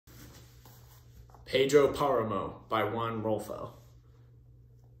Pedro Paramo by Juan Rulfo.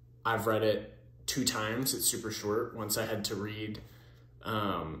 I've read it 2 times. It's super short. Once I had to read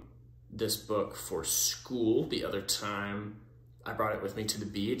this book for school. The other time I brought it with me to the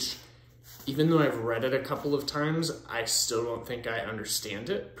beach. Even though I've read it a couple of times, I still don't think I understand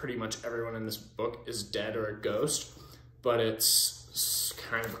it. Pretty much everyone in this book is dead or a ghost, but it's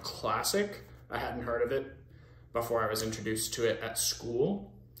kind of a classic. I hadn't heard of it before I was introduced to it at school.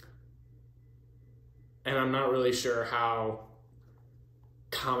 And I'm not really sure how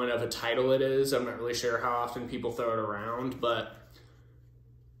common of a title it is. I'm not really sure how often people throw it around, but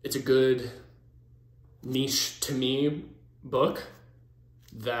it's a good niche to me book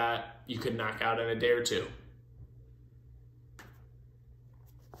that you could knock out in a day or two.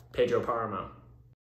 Pedro Paramo.